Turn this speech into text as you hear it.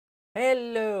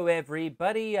Hello,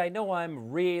 everybody. I know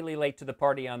I'm really late to the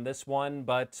party on this one,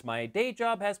 but my day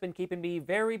job has been keeping me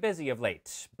very busy of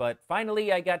late. But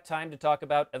finally, I got time to talk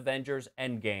about Avengers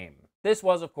Endgame. This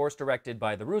was, of course, directed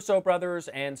by the Russo brothers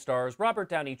and stars Robert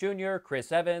Downey Jr., Chris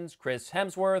Evans, Chris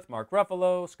Hemsworth, Mark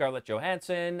Ruffalo, Scarlett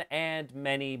Johansson, and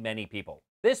many, many people.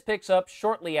 This picks up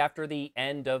shortly after the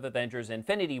end of Avengers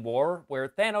Infinity War, where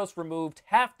Thanos removed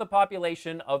half the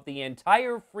population of the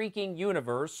entire freaking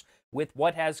universe with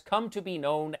what has come to be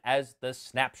known as the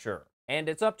Snapshot. And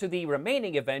it's up to the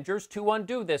remaining Avengers to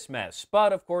undo this mess.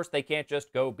 But of course, they can't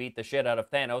just go beat the shit out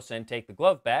of Thanos and take the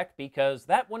glove back, because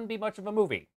that wouldn't be much of a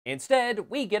movie. Instead,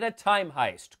 we get a time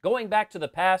heist, going back to the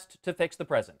past to fix the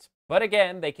present. But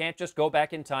again, they can't just go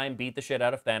back in time, beat the shit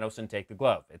out of Thanos, and take the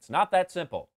glove. It's not that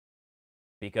simple.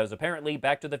 Because apparently,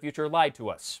 Back to the Future lied to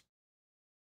us.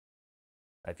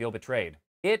 I feel betrayed.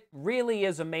 It really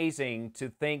is amazing to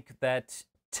think that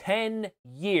 10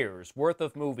 years worth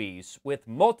of movies, with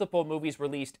multiple movies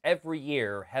released every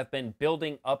year, have been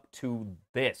building up to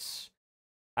this.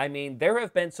 I mean, there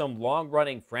have been some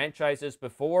long-running franchises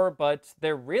before, but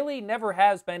there really never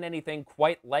has been anything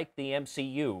quite like the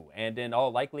MCU, and in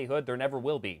all likelihood, there never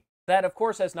will be. That, of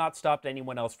course, has not stopped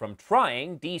anyone else from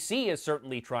trying. DC is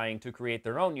certainly trying to create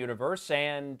their own universe,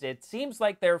 and it seems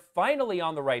like they're finally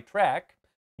on the right track.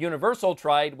 Universal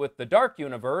tried with the Dark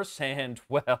Universe, and,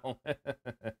 well,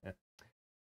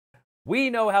 we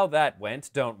know how that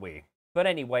went, don't we? But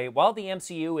anyway, while the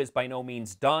MCU is by no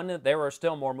means done, there are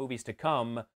still more movies to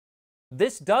come.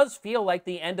 This does feel like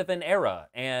the end of an era,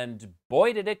 and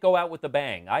boy did it go out with a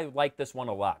bang. I like this one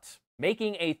a lot.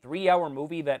 Making a 3-hour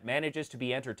movie that manages to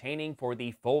be entertaining for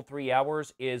the full 3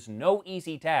 hours is no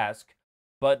easy task,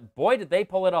 but boy did they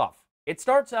pull it off. It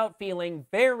starts out feeling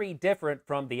very different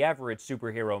from the average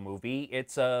superhero movie.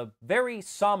 It's a very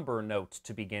somber note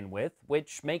to begin with,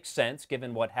 which makes sense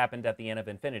given what happened at the end of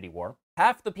Infinity War.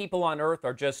 Half the people on Earth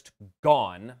are just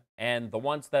gone, and the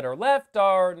ones that are left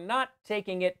are not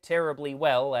taking it terribly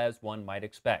well, as one might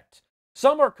expect.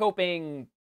 Some are coping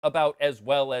about as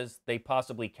well as they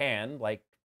possibly can, like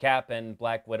Cap and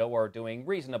Black Widow are doing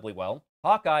reasonably well.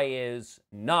 Hawkeye is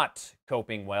not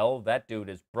coping well. That dude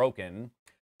is broken.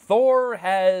 Thor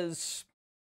has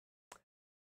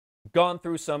gone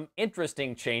through some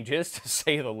interesting changes, to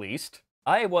say the least.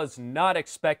 I was not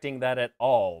expecting that at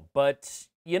all, but,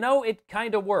 you know, it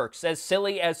kind of works. As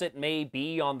silly as it may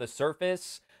be on the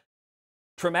surface,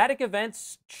 traumatic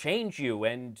events change you,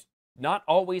 and not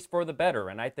always for the better,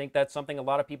 and I think that's something a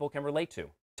lot of people can relate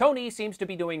to. Tony seems to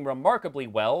be doing remarkably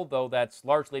well, though that's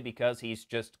largely because he's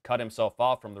just cut himself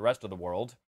off from the rest of the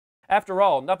world. After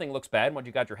all, nothing looks bad when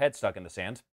you got your head stuck in the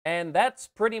sand. And that's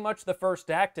pretty much the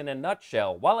first act in a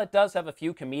nutshell. While it does have a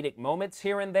few comedic moments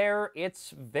here and there,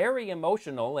 it's very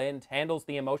emotional and handles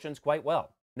the emotions quite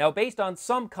well. Now, based on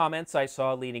some comments I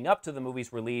saw leading up to the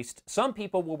movie's release, some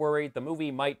people were worried the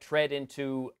movie might tread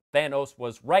into Thanos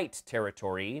was right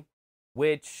territory,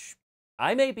 which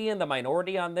I may be in the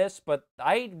minority on this, but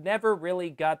I never really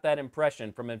got that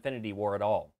impression from Infinity War at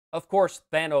all. Of course,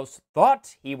 Thanos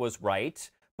thought he was right,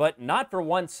 but not for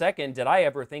 1 second did I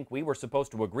ever think we were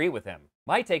supposed to agree with him.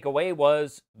 My takeaway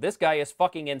was, this guy is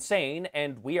fucking insane,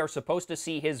 and we are supposed to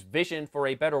see his vision for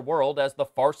a better world as the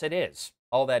farce it is.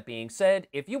 All that being said,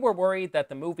 if you were worried that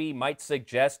the movie might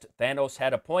suggest Thanos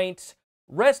had a point,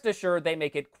 rest assured they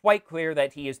make it quite clear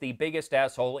that he is the biggest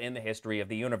asshole in the history of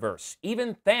the universe.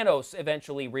 Even Thanos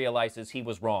eventually realizes he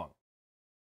was wrong.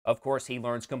 Of course, he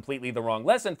learns completely the wrong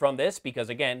lesson from this, because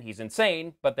again, he's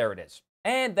insane, but there it is.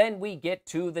 And then we get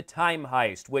to the time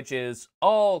heist, which is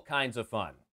all kinds of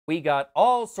fun. We got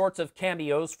all sorts of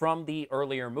cameos from the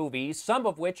earlier movies, some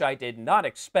of which I did not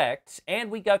expect, and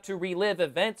we got to relive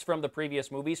events from the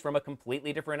previous movies from a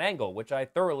completely different angle, which I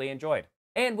thoroughly enjoyed.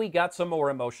 And we got some more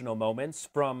emotional moments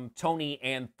from Tony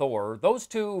and Thor. Those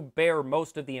two bear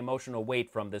most of the emotional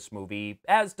weight from this movie,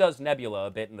 as does Nebula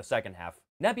a bit in the second half.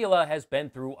 Nebula has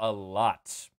been through a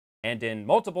lot, and in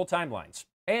multiple timelines.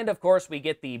 And of course, we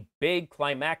get the big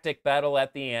climactic battle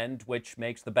at the end, which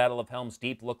makes the Battle of Helm's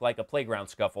Deep look like a playground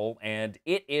scuffle, and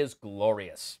it is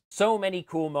glorious. So many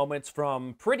cool moments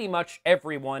from pretty much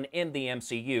everyone in the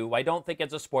MCU. I don't think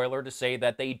it's a spoiler to say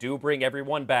that they do bring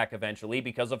everyone back eventually,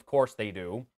 because of course they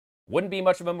do. Wouldn't be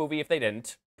much of a movie if they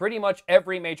didn't. Pretty much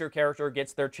every major character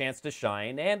gets their chance to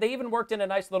shine, and they even worked in a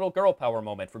nice little girl power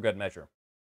moment for good measure.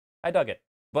 I dug it.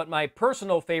 But my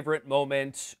personal favorite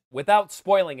moment, without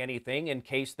spoiling anything in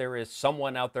case there is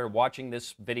someone out there watching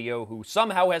this video who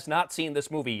somehow has not seen this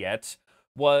movie yet,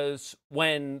 was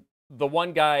when the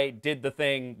one guy did the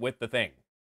thing with the thing.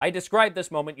 I described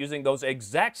this moment using those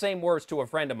exact same words to a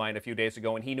friend of mine a few days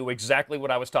ago, and he knew exactly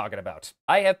what I was talking about.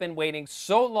 I have been waiting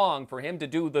so long for him to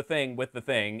do the thing with the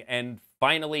thing, and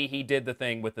finally he did the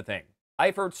thing with the thing.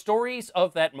 I've heard stories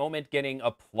of that moment getting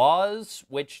applause,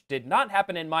 which did not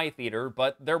happen in my theater,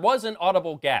 but there was an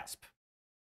audible gasp.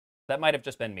 That might have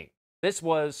just been me. This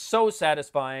was so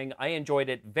satisfying. I enjoyed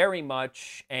it very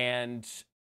much, and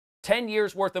 10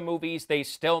 years worth of movies, they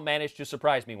still managed to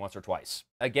surprise me once or twice.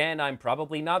 Again, I'm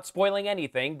probably not spoiling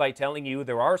anything by telling you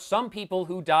there are some people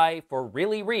who die for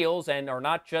really reals and are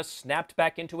not just snapped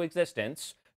back into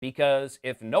existence, because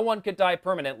if no one could die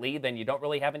permanently, then you don't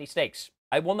really have any stakes.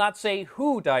 I will not say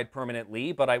who died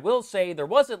permanently, but I will say there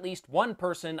was at least one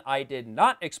person I did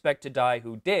not expect to die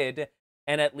who did,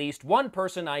 and at least one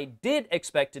person I did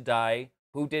expect to die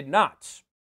who did not.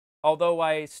 Although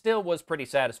I still was pretty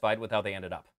satisfied with how they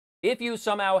ended up. If you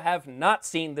somehow have not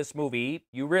seen this movie,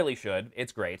 you really should.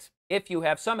 It's great. If you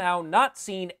have somehow not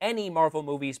seen any Marvel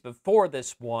movies before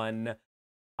this one,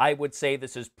 I would say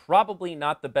this is probably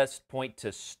not the best point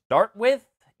to start with.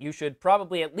 You should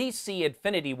probably at least see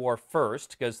Infinity War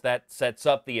first, because that sets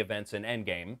up the events in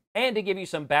Endgame. And to give you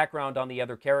some background on the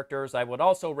other characters, I would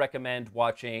also recommend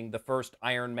watching the first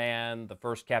Iron Man, the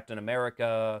first Captain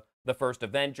America, the first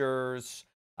Avengers,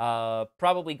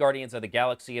 probably Guardians of the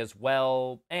Galaxy as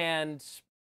well, and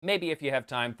maybe if you have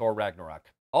time, Thor Ragnarok.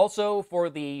 Also,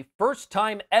 for the first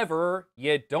time ever,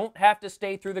 you don't have to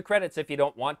stay through the credits if you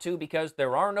don't want to, because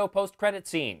there are no post-credit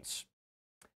scenes,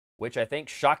 which I think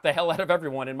shocked the hell out of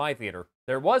everyone in my theater.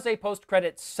 There was a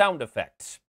post-credit sound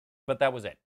effect, but that was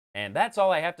it. And that's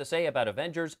all I have to say about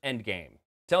Avengers Endgame.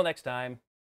 Till next time,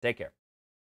 take care.